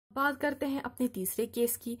बात करते हैं अपने तीसरे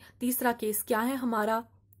केस की। तीसरा केस क्या है हमारा?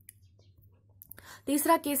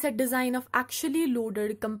 तीसरा केस है design of actually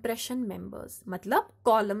loaded compression members, मतलब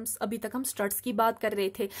कॉलम्स। अभी तक हम स्ट्रट्स की बात कर रहे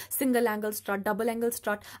थे, single angle strut, double angle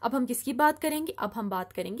strut. अब हम किसकी बात करेंगे? अब हम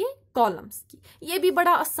बात करेंगे कॉलम्स की। ये भी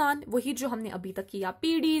बड़ा आसान, वही जो हमने अभी तक किया,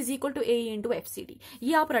 PD is equal to A into F C D.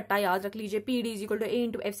 ये आप रट्टा याद रख लीजिए, PD is equal to A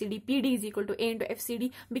into F C D, PD is equal to A into F C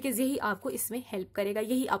D, because यही आपको इसमें हेल्प करेगा,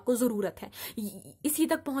 यही आपको जरूरत है। इसी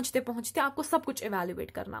तक पहुंचते पहुंचते आपको सब कुछ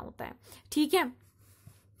इवेल्युएट करना होता है, ठीक है।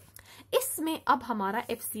 इसमें अब हमारा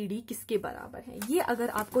एफसीडी किसके बराबर है? ये अगर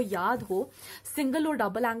आपको याद हो, सिंगल और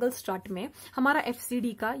डबल एंगल स्ट्रट में हमारा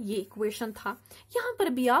एफसीडी का ये इक्वेशन था। यहां पर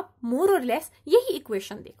भी आप मोर और लेस यही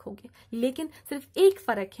इक्वेशन देखोगे, लेकिन सिर्फ एक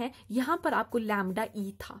फर्क है, यहां पर आपको लैम्डा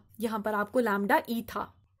ई था, यहां पर आपको लैम्डा ई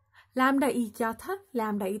था। लैम्डा ई क्या था?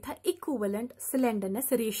 लैम्डा ई था इक्विवेलेंट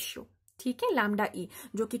स्लेंडरनेस रेशियो, ठीक है, लैम्डा ई,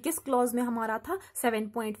 जो कि किस क्लॉज में हमारा था?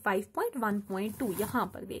 7.5.1.2, यहां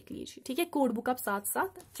पर देख लीजिए, ठीक है। कोड बुक आप साथ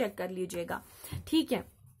साथ चेक कर लीजिएगा, ठीक है।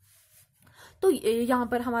 तो यहां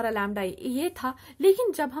पर हमारा लैम्डा ये था।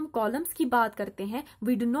 लेकिन जब हम कॉलम्स की बात करते हैं,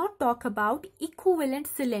 we do not talk about equivalent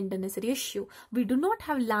slenderness ratio, we do not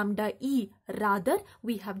have lambda E, rather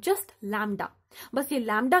we have just lambda. बस ये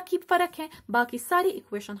लैम्डा की फर्क है, बाकी सारी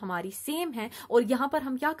इक्वेशन हमारी सेम है। और यहां पर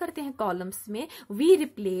हम क्या करते हैं कॉलम्स में? We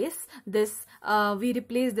replace this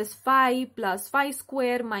 5 plus 5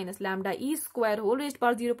 square minus lambda E square whole raised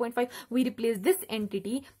power 0.5। We replace this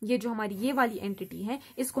entity, ये जो हमारी ये वाली एंटिटी है,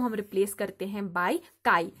 इसको हम रिप्लेस करते हैं बाय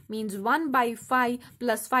काई, मीन्स 1/5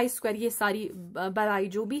 प्लस 5 स्क्वायर, ये सारी बड़ाई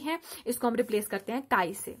जो भी है इसको हम रिप्लेस करते हैं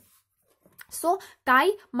काई से। So chi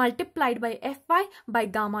multiplied by Fy by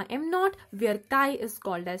gamma m naught, where chi is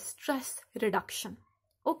called as stress reduction.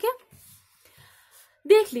 Okay?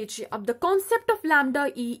 देख लीजिए अब, the concept of lambda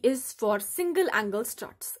e is for single angle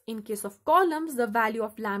struts. In case of columns, the value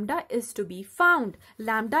of lambda is to be found.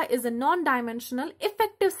 Lambda is a non-dimensional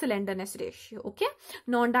effective slenderness ratio. Okay?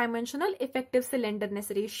 Non-dimensional effective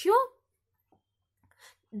slenderness ratio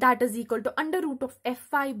that is equal to under root of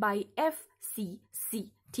Fy by FCC.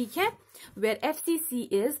 ठीक है, where FCC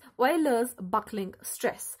is Euler's buckling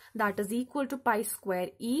stress, that is equal to pi square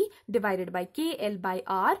E divided by KL by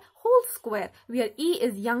R whole square, where E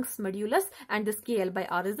is Young's modulus and this KL by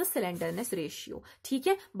R is the slenderness ratio. ठीक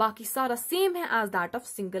है, बाकी सारा same है as that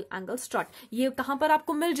of single angle strut. ये कहां पर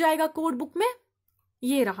आपको मिल जाएगा कोड बुक में?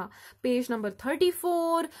 ये रहा पेज नंबर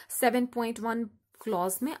 34, 7.1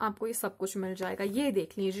 क्लॉज में आपको ये सब कुछ मिल जाएगा। ये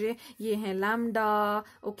देख लीजिए, ये है lambda,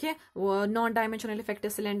 okay, non dimensional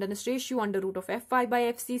effective slenderness ratio under root of Fy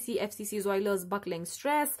bye FCC, FCC is Euler's buckling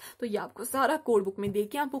stress. तो ये आपको सारा कोड बुक में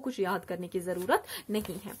देखिए, आपको कुछ याद करने की जरूरत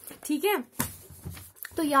नहीं है, ठीक है।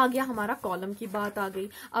 तो ये आ गया हमारा कॉलम की बात आ गई।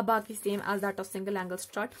 अब बाकी same as that of single angle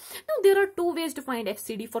strut. Now there are two ways to find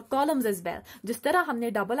FCD for columns as well. जिस तरह हमने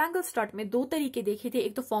डबल एंगल स्ट्रट में दो तरीके देखे थे,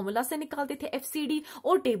 एक तो फॉर्मूला से निकालते थे एफसीडी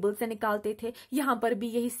और टेबल से निकालते थे। यहां पर भी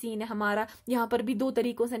यही सीन है हमारा, यहां पर भी दो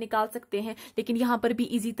तरीकों से निकाल सकते हैं, लेकिन यहां पर भी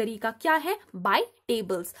इजी तरीका क्या है? Bye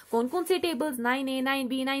tables. कौन कौन से tables? 9A,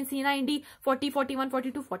 9B, 9C, 9D, 40, 41,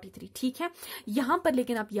 42, 43, ठीक है। यहां पर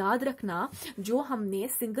लेकिन आप याद रखना, जो हमने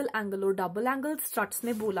सिंगल एंगल और डबल एंगल स्ट्रट्स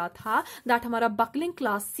में बोला था दैट हमारा बकलिंग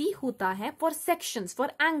क्लास सी होता है फॉर सेक्शंस,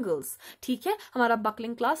 फॉर एंगल्स, ठीक है। हमारा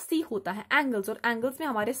बकलिंग क्लास सी होता है एंगल्स, और एंगल्स में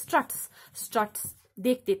हमारे स्ट्रट्स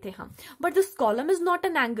देखते थे हम। But this column is not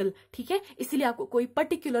an angle, ठीक है, इसीलिए आपको कोई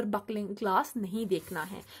पर्टिकुलर बकलिंग क्लास नहीं देखना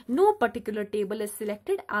है। No particular table is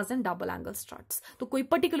selected as an double angle struts. तो कोई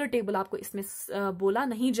पर्टिकुलर टेबल आपको इसमें बोला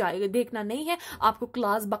नहीं जाएगा, देखना नहीं है आपको,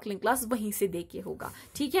 क्लास बकलिंग क्लास वहीं से देखे होगा,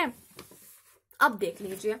 ठीक है। अब देख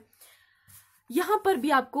लीजिए, यहां पर भी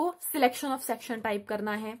आपको सिलेक्शन ऑफ सेक्शन टाइप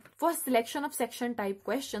करना है। For selection of section type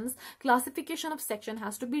questions, classification of section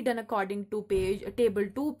has to be done according to table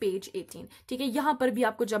 2 page 18, ठीक है। यहां पर भी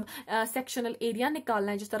आपको जब सेक्शनल एरिया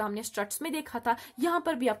निकालना है, जिस तरह हमने स्ट्रट्स में देखा था, यहां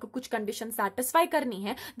पर भी आपको कुछ कंडीशन सेटिस्फाई करनी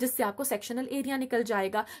है जिससे आपको सेक्शनल एरिया निकल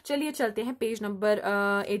जाएगा। चलिए चलते हैं पेज नंबर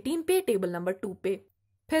 18 पे, टेबल नंबर 2 पे।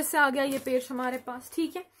 फिर से आ गया ये पेज हमारे पास,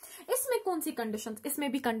 ठीक है। इसमें कौन सी कंडीशन?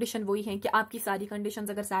 इसमें भी कंडीशन वही है कि आपकी सारी कंडीशंस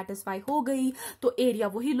अगर सेटिस्फाई हो गई तो एरिया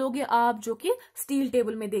वही लोगे आप जो कि स्टील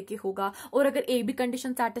टेबल में देके होगा, और अगर एक भी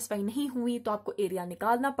कंडीशन सेटिस्फाई नहीं हुई तो आपको एरिया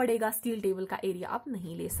निकालना पड़ेगा। स्टील टेबल का एरिया आप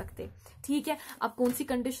नहीं ले सकते, ठीक है। अब कौन सी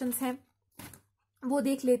कंडीशंस हैं वो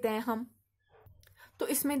देख लेते हैं हम। तो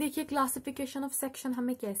इसमें देखिए क्लासिफिकेशन ऑफ सेक्शन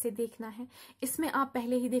हमें कैसे देखना है। इसमें आप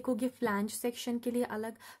पहले ही देखोगे फ्लैंज सेक्शन के लिए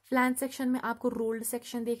अलग, फ्लैंज सेक्शन में आपको रोल्ड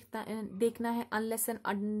सेक्शन देखना है unless and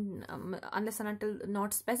until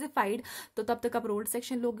not specified, तो तब तक आप रोल्ड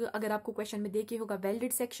सेक्शन लोग। अगर आपको क्वेश्चन में देखिए होगा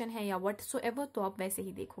वेल्डेड सेक्शन है या व्हाटसोएवर, तो आप वैसे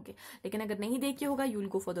ही देखोगे। लेकिन अगर नहीं देखिए होगा you will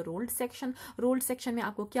go for the rolled section. Rolled section में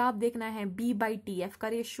आपको क्या देखना है, B/TF का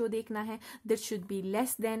रेशियो देखना है, this should be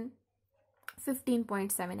less than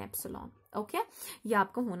 15.7 epsilon. Okay, ये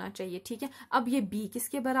आपको होना चाहिए, ठीक है। अब ये B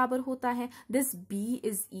किसके बराबर होता है, this B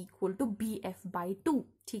is equal to BF/2,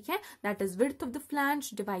 ठीक है, that is width of the flange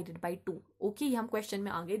divided by 2। Okay, ये हम क्वेश्चन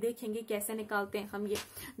में आगे देखेंगे कैसे निकालते हैं हम ये।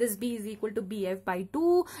 This B is equal to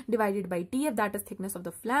BF/2 divided by TF, that is thickness of the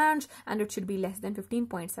flange, and it should be less than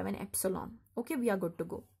 15.7 epsilon. Okay, we are good to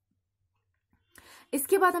go.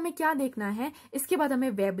 इसके बाद हमें क्या देखना है, इसके बाद हमें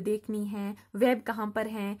वेब देखनी है। वेब कहां पर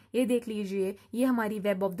है ये देख लीजिए, ये हमारी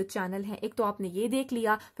वेब ऑफ द चैनल है। एक तो आपने ये देख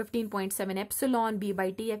लिया 15.7 एप्सिलॉन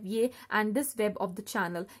B/TF ये, and this web of the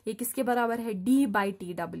channel ये किसके बराबर है,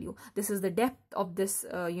 D/TW। This is the depth of this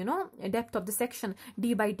depth of the section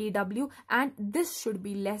D/TW, and this should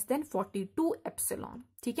be less than 42 epsilon,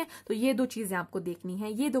 ठीक है। तो ये दो चीजें आपको देखनी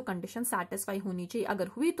है, ये दो कंडीशन सेटिस्फाई होनी चाहिए। अगर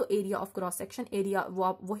हुई तो area of cross section area वो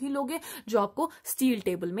आप वही लोगे जो आपको स्टील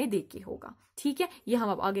टेबल में देके होगा, ठीक है। ये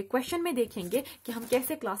हम अब आगे क्वेश्चन में देखेंगे कि हम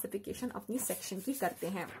कैसे क्लासिफिकेशन अपनी सेक्शन की करते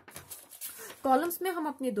हैं। कॉलम्स में हम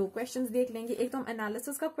अपने दो क्वेश्चंस देख लेंगे, एक तो हम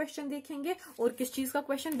एनालिसिस का क्वेश्चन देखेंगे और किस चीज का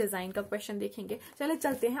क्वेश्चन, डिजाइन का क्वेश्चन देखेंगे। चले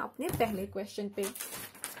चलते हैं अपने पहले क्वेश्चन पे।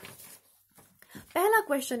 पहला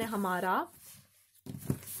क्वेश्चन है हमारा,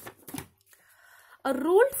 a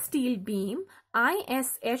rolled steel beam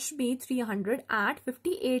ISHB 300 at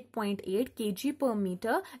 58.8 kg per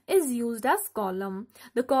meter is used as column.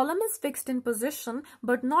 The column is fixed in position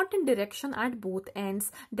but not in direction at both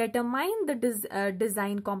ends. Determine the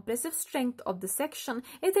design compressive strength of the section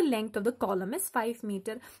if the length of the column is 5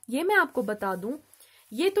 meter. ये मैं आपको बता दूं,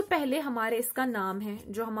 ये तो पहले हमारे इसका नाम है,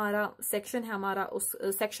 जो हमारा सेक्शन है, हमारा उस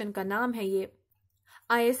सेक्शन का नाम है ये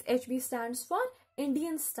ISHB stands for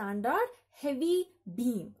Indian Standard Heavy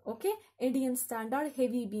Beam. Okay, Indian Standard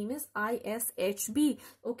Heavy Beam is ISHB.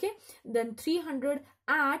 Okay, then 300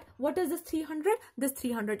 at, what is this 300? This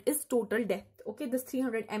 300 is total depth. Okay, this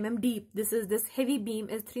 300 mm deep. This heavy beam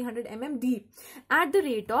is 300 mm deep at the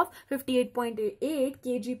rate of 58.8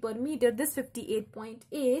 kg per meter. This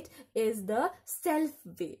 58.8 is the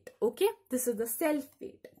self weight. Okay, this is the self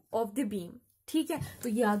weight of the beam. ठीक है, तो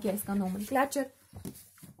ये आ गया इसका nomenclature.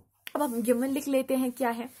 अब हम given लिख लेते हैं, क्या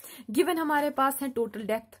है गिवन हमारे पास है, टोटल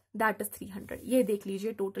डेप्थ दैट इज 300। ये देख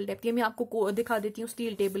लीजिए टोटल डेप्थ, ये मैं आपको दिखा देती हूँ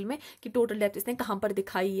स्टील टेबल में कि टोटल डेप्थ इसने कहां पर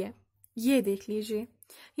दिखाई है। ये देख लीजिए,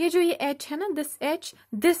 ये जो ये H है ना, this H,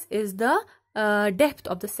 this is the depth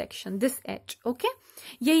of the section, this H। Okay,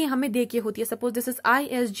 यही हमें देखिए होती है। Suppose this is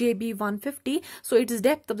ISJB 150, so it's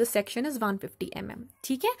depth of the section is 150 mm,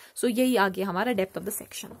 ठीक है। सो यही आ गया हमारा डेप्थ ऑफ द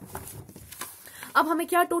सेक्शन। अब हमें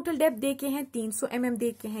क्या टोटल डेप्थ देके हैं, 300 mm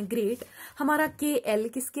देके हैं, ग्रेट। हमारा KL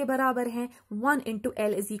किसके बराबर है, 1 ×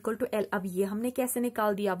 L is equal to L। अब ये हमने कैसे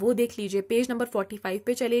निकाल दिया वो देख लीजिए, पेज नंबर 45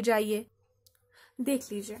 पे चले जाइए,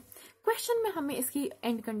 देख लीजिए। क्वेश्चन में हमें इसकी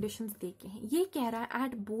एंड कंडीशंस देके हैं। ये कह रहा है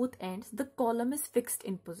at both ends the column is fixed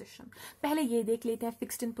in position. पहले ये देख लेते हैं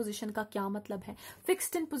फिक्स्ड इन पोजीशन का क्या मतलब है।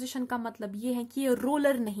 फिक्स्ड इन पोजीशन का मतलब ये है कि ये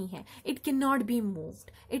रोलर नहीं है, it can not be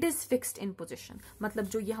moved, it is fixed in position. मतलब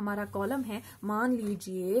जो ये हमारा कॉलम है, मान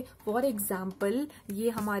लीजिए फॉर एग्जाम्पल ये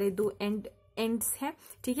हमारे दो एंड्स हैं,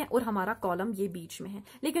 ठीक है, और हमारा कॉलम ये बीच में है,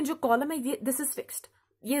 लेकिन जो कॉलम है ये दिस इज फिक्स्ड,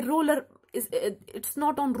 ये roller it's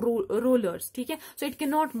not on rollers, ठीक है। So it can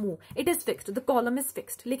not move, it is fixed, the column is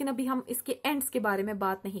fixed. लेकिन अभी हम इसके एंड्स के बारे में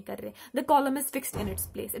बात नहीं कर रहे। The column is fixed in its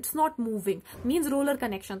place, it's not moving, means roller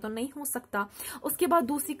connection तो नहीं हो सकता। उसके बाद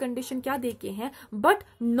दूसरी कंडीशन क्या देके हैं, but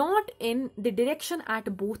not in the direction at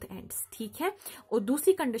both ends, ठीक है। और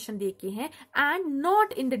दूसरी कंडीशन देके हैं and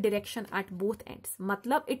not in the direction at both ends,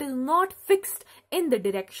 मतलब it is not fixed in the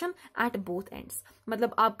direction at both ends.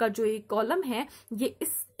 मतलब आपका जो ये कॉलम है ये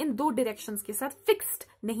इन दो डायरेक्शंस के साथ फिक्स्ड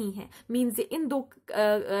नहीं है, मींस इन दो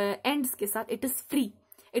एंड्स के साथ it is free,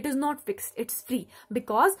 it is not fixed, it's free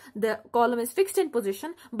because the column is fixed in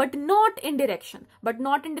position but not in direction, but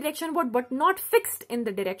not fixed in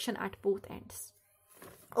the direction at both ends.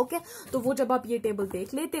 Okay तो वो जब आप ये table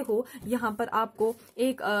देख लेते हो, यहां पर आपको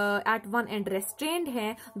एक एट वन एंड रेस्ट्रेन्ड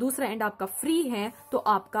है, दूसरा एंड आपका फ्री है, तो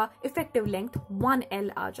आपका इफेक्टिव लेंथ 1L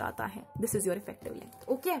आ जाता है। This is your effective length.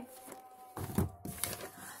 Okay,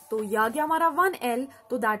 तो ये आ गया हमारा 1L,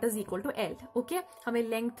 तो that is equal to L। Okay, हमें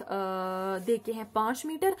लेंथ दे के हैं 5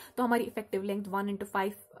 मीटर, तो हमारी इफेक्टिव लेंथ 1 into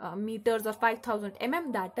 5 मीटर्स और 5000 mm,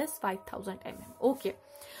 that is 5000 mm। Okay,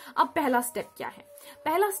 अब पहला स्टेप क्या है?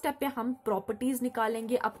 पहला स्टेप पे हम प्रॉपर्टीज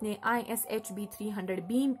निकालेंगे अपने ISHB 300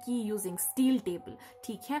 बीम की यूजिंग स्टील टेबल।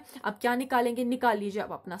 ठीक है, अब क्या निकालेंगे? निकाल लीजिए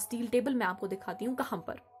अब अपना स्टील टेबल। मैं आपको दिखाती हूँ कहां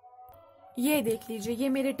पर। ये देख लीजिए, ये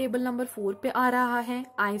मेरे टेबल नंबर 4 पे आ रहा है।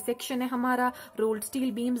 आई सेक्शन है हमारा, rolled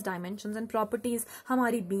steel beams, dimensions and properties.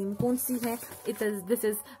 हमारी बीम कौन सी है? This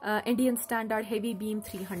is Indian standard heavy beam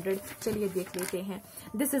 300। चलिए देख लेते हैं।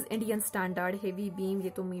 This is Indian standard heavy beam, ये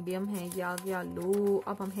तो मीडियम है, ये आ गया लो।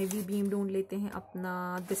 अब हम हेवी बीम ढूंढ लेते हैं अपना।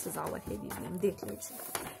 This is our heavy beam, देख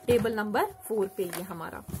लीजिए टेबल नंबर 4 पे ये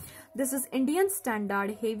हमारा। This is Indian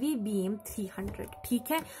standard heavy beam 300।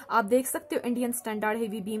 ठीक है, आप देख सकते हो इंडियन स्टैंडर्ड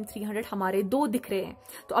हेवी बीम 300 हमारे 2 दिख रहे हैं।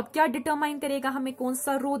 तो अब क्या डिटरमाइन करेगा? हमें कौन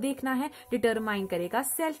सा रो देखना है? डिटरमाइन करेगा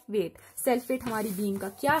सेल्फ वेट। सेल्फ वेट हमारी बीम का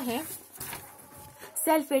क्या है?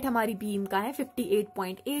 सेल्फ वेट हमारी बीम का है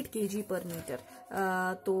 58.8 kg पर मीटर।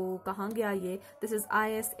 तो कहाँ गया ये? This is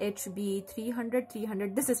ISHB 300,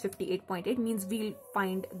 this is 58.8, means we'll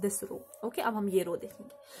find this row. Okay, अब हम ये रो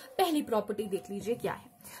देखेंगे। पहली प्रॉपर्टी देख लीजिए क्या है।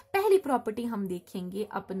 पहली प्रॉपर्टी हम देखेंगे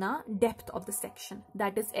अपना depth of the section,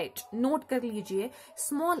 that is H. Note कर लीजिए,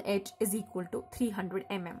 small H is equal to 300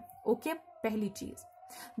 mm। Okay, पहली चीज।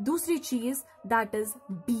 दूसरी चीज दैट इज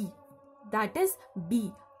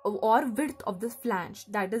बी और width of the flange,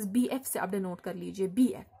 that is BF से आप डिनोट कर लीजिए,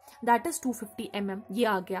 BF दैट इज 250 mm। ये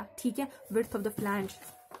आ गया। ठीक है, width of the flange,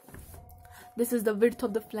 this is the width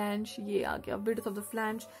of the flange, ये आ गया width of the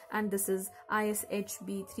flange, and this is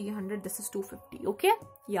ISHB 300, this is 250। Okay,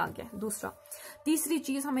 ये आ गया दूसरा। तीसरी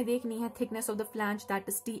चीज हमें देखनी है thickness of the flange, that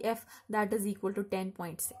is TF, that is equal to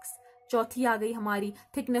 10.6। चौथी आ गई हमारी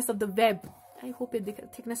thickness of the web, I hope ये दिख रहा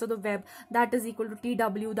है, thickness of the web that is equal to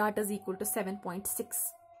TW, that is equal to 7.6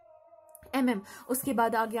 mm। उसके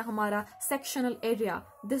बाद आ गया हमारा sectional area,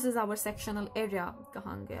 this is our sectional area,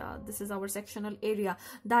 कहाँ गया? This is our sectional area,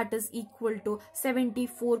 that is equal to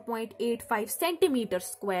 74.85 centimetre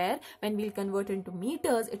square. When we'll convert into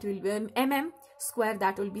metres it will be mm square,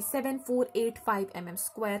 that will be 7485 mm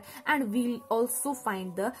square, and we'll also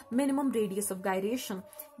find the minimum radius of gyration।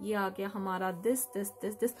 ये आ गया हमारा this।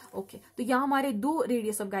 Okay, तो यहाँ हमारे 2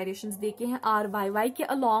 radius of गायरेशंस देखे हैं, RYY के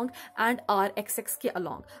along and RXX के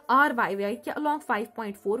अलोंग। RYY के अलोंग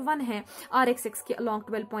 5.41 है, RXX के अलोंग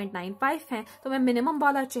 12.95 है। तो हमें मिनिमम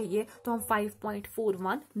वाला चाहिए, तो हम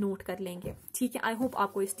 5.41 नोट कर लेंगे। ठीक है, आई होप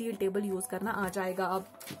आपको स्टील टेबल यूज करना आ जाएगा। अब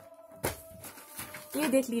ये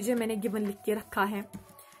देख लीजिए, मैंने गिवन लिख के रखा है।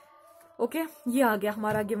 ओके, ये आ गया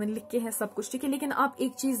हमारा गिवन लिख के है सब कुछ। ठीक है, लेकिन आप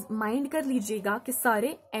एक चीज माइंड कर लीजिएगा कि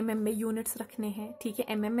सारे mm में यूनिट्स रखने हैं। ठीक है,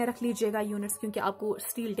 mm में रख लीजिएगा यूनिट्स, क्योंकि आपको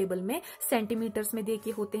स्टील टेबल में सेंटीमीटर्स में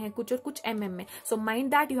देके होते हैं कुछ और कुछ mm में। So mind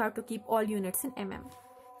that you have to keep all units in mm।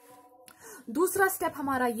 दूसरा स्टेप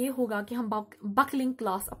हमारा ये होगा कि हम बकलिंग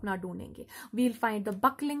क्लास अपना ढूंढेंगे। We'll find the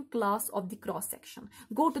buckling class of the cross section.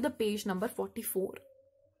 Go to the page number 44।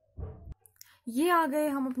 ये आ गए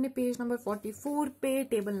हम अपने पेज नंबर 44 पे,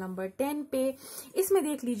 टेबल नंबर 10 पे। इसमें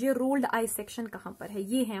देख लीजिए रोल्ड आई सेक्शन कहां पर है।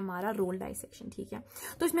 ये है हमारा रोल्ड आई सेक्शन। ठीक है,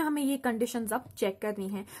 तो इसमें हमें ये कंडीशंस अब चेक करनी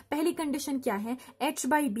है। पहली कंडीशन क्या है?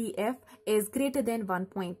 H/BF is greater than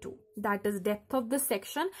 1.2, that is depth of the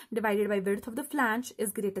section divided by width of the flange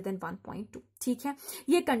is greater than 1.2। ठीक है,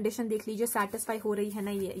 ये कंडीशन देख लीजिए सेटिस्फाई हो रही है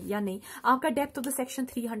ना ये या नहीं। आपका डेप्थ ऑफ द सेक्शन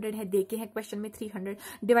 300 है, देखे हैं क्वेश्चन में 300,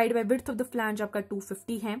 divided by width of the flange आपका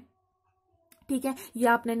 250 है। ठीक है, ये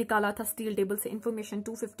आपने निकाला था स्टील टेबल से इंफॉर्मेशन,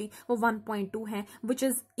 250 वो 1.2 है, which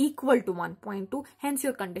is equal to 1.2, hence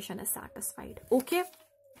your condition is satisfied. Okay,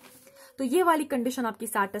 तो ये वाली कंडीशन आपकी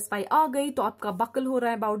सैटिस्फाई आ गई, तो आपका बकल हो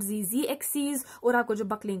रहा है अबाउट ZZ एक्सीज, और आपको जो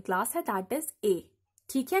बकलिंग क्लास है दैट इज A।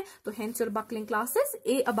 ठीक है, तो hence your buckling classes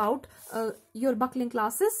A about your buckling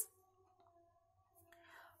classes.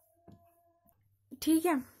 ठीक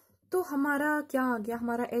है, तो हमारा क्या आ गया?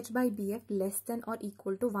 हमारा H/BF लेस देन और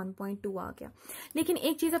इक्वल टू 1.2 आ गया। लेकिन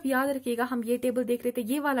एक चीज आप याद रखिएगा, हम ये टेबल देख रहे थे,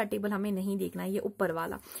 ये वाला टेबल हमें नहीं देखना है, ये ऊपर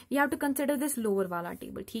वाला। We have to consider this lower वाला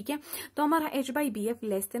टेबल। ठीक है, तो हमारा H/BF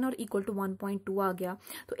लेस देन और इक्वल टू 1.2 आ गया।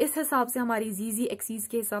 तो इस हिसाब से हमारी ZZ एक्सीज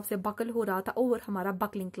के हिसाब से बकल हो रहा था, और हमारा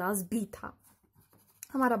बकलिंग क्लास B था।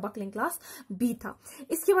 हमारा बकलिंग क्लास B था।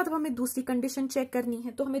 इसके बाद अब हमें दूसरी कंडीशन चेक करनी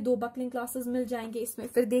है, तो हमें 2 बकलिंग क्लासेस मिल जाएंगे इसमें।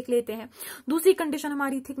 फिर देख लेते हैं दूसरी कंडीशन,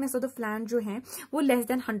 हमारी थिकनेस ऑफ द फ्लैंज जो है वो लेस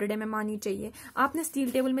देन 100 mm आनी चाहिए। आपने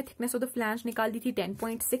स्टील टेबल में थिकनेस ऑफ द फ्लैंज निकाल दी थी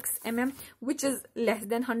 10.6 mm, which is less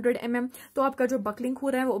than 100 mm। तो आपका जो बकलिंग हो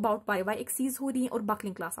रहा है वो अबाउट YY एक्सीज हो रही है, और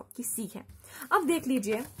बकलिंग क्लास आपकी C है। अब देख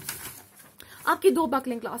लीजिए आपकी दो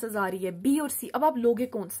बकलिंग क्लासेस आ रही है बी और सी। अब आप लोगे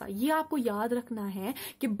कौन सा, ये आपको याद रखना है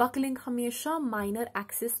कि बकलिंग हमेशा माइनर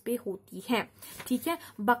एक्सिस पे होती है, ठीक है।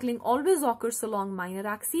 Buckling always occurs along minor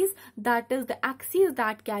axis, that is the axis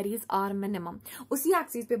that carries are minimum. उसी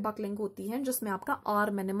एक्सिस पे बकलिंग होती है जिसमें आपका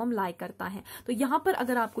आर मिनिमम लाई करता है। तो यहां पर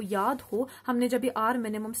अगर आपको याद हो, हमने जब ये आर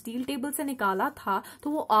मिनिमम स्टील टेबल से निकाला था तो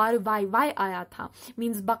वो आर वाई वाई आया था,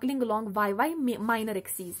 means buckling along Y Y minor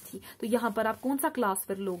axis थी। तो यहां पर आप कौन सा क्लास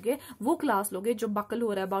फिर लोगे, वो क्लास लोगे जो बकल हो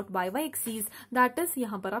रहा है about Y Y axis, that is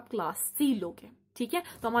यहां पर आप क्लास सी लोगे, ठीक है।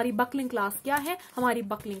 तो हमारी बकलिंग क्लास क्या है, हमारी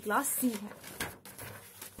बकलिंग क्लास सी है।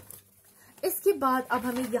 इसके बाद अब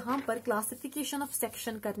हमें यहां पर क्लासिफिकेशन ऑफ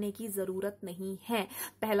सेक्शन करने की जरूरत नहीं है।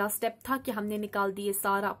 पहला स्टेप था कि हमने निकाल दिए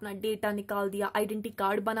सारा अपना डेटा, निकाल दिया, आइडेंटिटी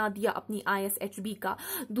कार्ड बना दिया अपनी ISHB का।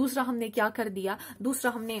 दूसरा हमने क्या कर दिया,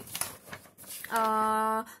 दूसरा हमने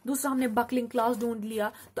बकलिंग क्लास ढूंढ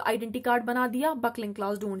लिया, तो आइडेंटिटी कार्ड बना दिया, बकलिंग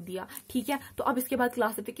क्लास ढूंढ दिया, ठीक है। तो अब इसके बाद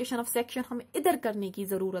क्लासिफिकेशन ऑफ सेक्शन हमें इधर करने की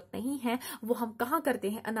जरूरत नहीं है, वो हम कहाँ करते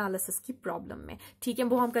हैं, एनालिसिस की प्रॉब्लम में, ठीक है।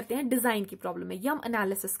 वो हम करते हैं डिजाइन की प्रॉब्लम में, ये हम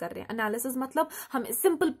एनालिसिस कर रहे हैं। एनालिसिस मतलब हमें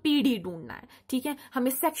सिंपल PD ढूंढना है, ठीक है,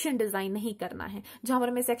 हमें सेक्शन डिजाइन नहीं करना है। जहां पर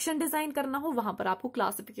हमें सेक्शन डिजाइन करना हो वहां पर आपको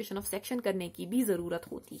क्लासिफिकेशन ऑफ सेक्शन करने की भी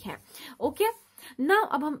जरूरत होती है, ओके। नाउ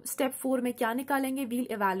अब हम स्टेप 4 में क्या निकालेंगे, we'll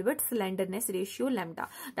evaluate slenderness ratio lambda,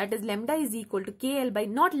 that is lambda is equal to KL bye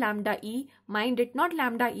not lambda E, mind it, not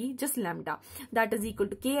lambda E, just lambda, that is equal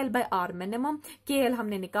to KL bye are minimum. KL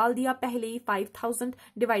हमने निकाल दिया पहले ही 5000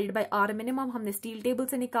 divided by are minimum हमने steel table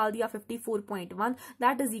से निकाल दिया 54.1,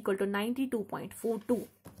 that is equal to 92.42।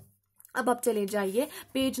 अब आप चले जाइए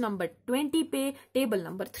पेज नंबर 20 पे, टेबल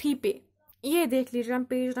नंबर 3 पे। ये देख लीजिए, हम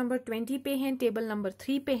पेज नंबर 20 पे हैं, टेबल नंबर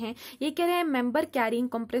 3 पे हैं। ये कह रहे हैं member carrying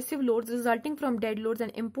compressive loads resulting from dead loads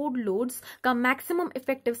and import loads का मैक्सिमम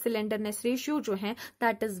इफेक्टिव सिलेंडरनेस रेशियो जो है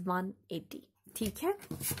दैट इज 180, ठीक है।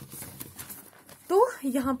 तो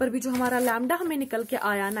यहां पर भी जो हमारा लैम्डा हमें निकल के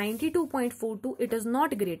आया 92.42, it is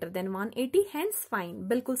not greater than 180, hence fine,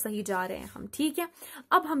 बिल्कुल सही जा रहे हैं हम, ठीक है।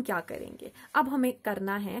 अब हम क्या करेंगे, अब हमें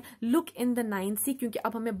करना है लुक इन द 9C, क्योंकि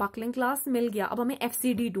अब हमें बकलिंग क्लास मिल गया, अब हमें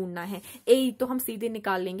FCD ढूंढना है। ए तो हम सीधे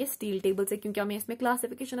निकाल लेंगे स्टील टेबल से, क्योंकि हमें इसमें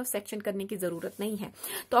क्लासिफिकेशन ऑफ सेक्शन करने की जरूरत नहीं है।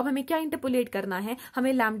 तो अब हमें क्या इंटरपोलेट करना है,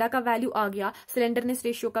 हमें लैम्डा का वैल्यू आ गया, सिलेंडरनेस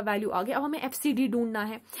रेशियो का वैल्यू आ गया, अब हमें FCD ढूंढना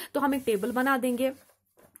है। तो हम एक टेबल बना देंगे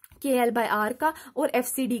KL बाय आर का और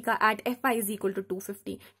FCD का eight FI is equal to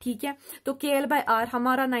 250, ठीक है। तो KL बाय आर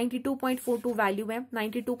हमारा 92.42 वैल्यू है,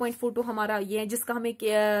 92.42 हमारा ये है जिसका हमें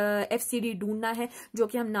FCD ढूंढना है, जो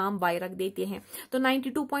कि हम नाम Y रख देते हैं। तो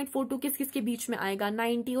 92.42 किस किस के बीच में आएगा,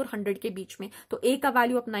 90 और 100 के बीच में। तो A का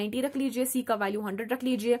वैल्यू आप 90 रख लीजिए, C का वैल्यू 100 रख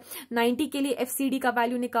लीजिए। 90 के लिए FCD का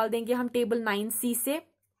वैल्यू निकाल देंगे हम टेबल 9C से।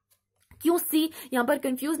 क्यों C, यहां पर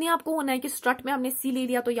कंफ्यूज नहीं आपको होना है कि स्ट्रट में हमने C ले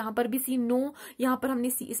लिया तो यहां पर भी C, नो, यहां पर हमने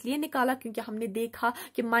C इसलिए निकाला क्योंकि हमने देखा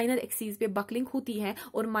कि माइनर एक्सीज पे बकलिंग होती है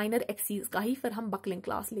और माइनर एक्सीज का ही फिर हम बकलिंग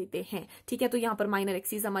क्लास लेते हैं, ठीक है। तो यहां पर माइनर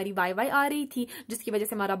एक्सीज हमारी YY आ रही थी, जिसकी वजह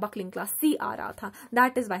से हमारा बकलिंग क्लास C आ रहा था,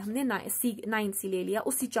 दैट इज वाई हमने 9C ले लिया।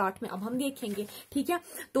 उसी चार्ट में अब हम देखेंगे, ठीक है।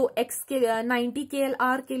 तो X के 90 KL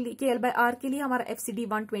बाय आर के लिए हमारा FCD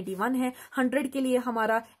 121 है, 100 के लिए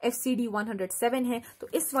हमारा FCD 107 है। तो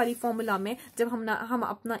इस वाली फॉर्मूला में जब हम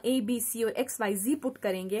अपना ABC और XYZ पुट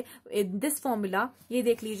करेंगे दिस फॉर्मूला, ये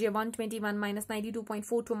देख लीजिए 121 minus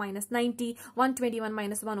 92.42 minus 90, 121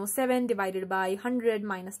 minus 107 divided by 100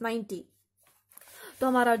 minus 90। तो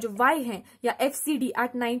हमारा जो Y है या FCD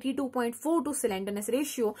एट 92.42 सिलेंडरनेस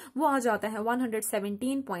रेशियो वो आ जाता है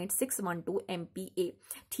 117.612 MPa,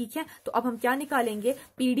 ठीक है। तो अब हम क्या निकालेंगे,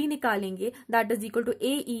 PD निकालेंगे, that is equal to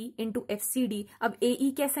AE into FCD। अब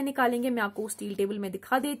AE कैसे निकालेंगे मैं आपको स्टील टेबल में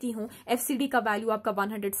दिखा देती हूँ। FCD का वैल्यू आपका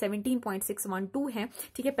 117.612 है,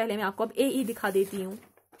 ठीक है। पहले मैं आपको अब AE दिखा देती हूँ।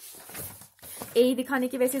 AE दिखाने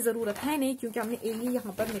की वैसे जरूरत है नहीं क्योंकि हमने AE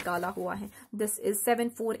यहाँ पर निकाला हुआ है, दिस इज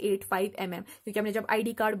 7485 mm, क्योंकि हमने जब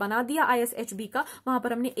ID कार्ड बना दिया ISHB का वहां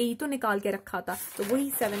पर हमने AE तो निकाल के रखा था, तो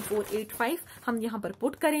वही 7485 हम यहाँ पर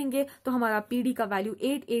पुट करेंगे तो हमारा PD का वैल्यू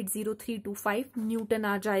 880325 न्यूटन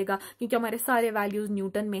आ जाएगा, क्योंकि हमारे सारे वैल्यूज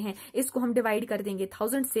न्यूटन में हैं। इसको हम डिवाइड कर देंगे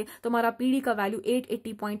 1000 से तो हमारा PD का वैल्यू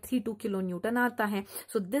 880.32 किलो न्यूटन आता है।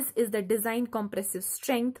 So this is the design compressive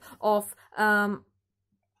strength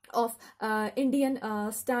of Indian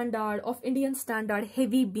standard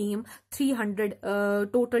heavy beam 300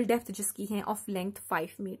 total depth जिसकी है ऑफ लेंथ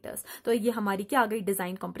 5 मीटर्स। तो ये हमारी क्या आ गई,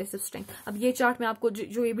 डिजाइन कंप्रेसिव स्ट्रेंथ। अब ये चार्ट में आपको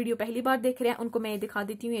जो ये वीडियो पहली बार देख रहे हैं उनको मैं दिखा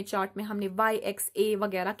देती हूँ, ये चार्ट में हमने Y, X, A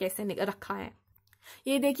वगैरह कैसे रखा है।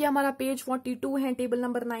 ये देखिए हमारा पेज 42 है, टेबल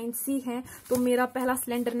नंबर 9C है। तो मेरा पहला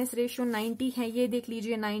स्लेंडरनेस रेशियो 90 है, ये देख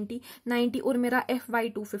लीजिए 90 और मेरा FY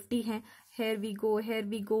 250 है, here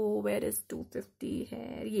we go, where is 250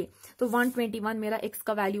 है ये, तो 121 मेरा x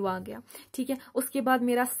का वैल्यू आ गया, ठीक है। उसके बाद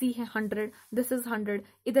मेरा c है 100, दिस इज 100,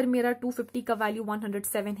 इधर मेरा 250 का वैल्यू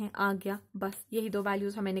 107 है, आ गया। बस यही दो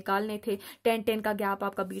वैल्यूज हमें निकालने थे। 10-10 का गैप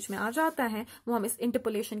आपका बीच में आ जाता है, वो हम इस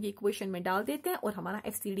इंटरपोलेशन की इक्वेशन में डाल देते हैं और हमारा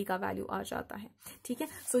FCD का वैल्यू आ जाता है, ठीक है।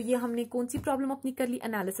 सो ये हमने कौन सी प्रॉब्लम अपनी कर ली,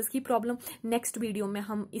 एनालिसिस की प्रॉब्लम। नेक्स्ट वीडियो में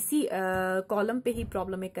हम इसी कॉलम पे ही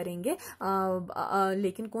प्रॉब्लम में करेंगे,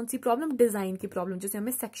 लेकिन कौन सी प्रॉब्लम, डिजाइन की प्रॉब्लम, जिसे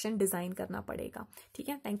हमें सेक्शन डिजाइन करना पड़ेगा, ठीक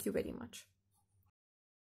है। Thank you very much.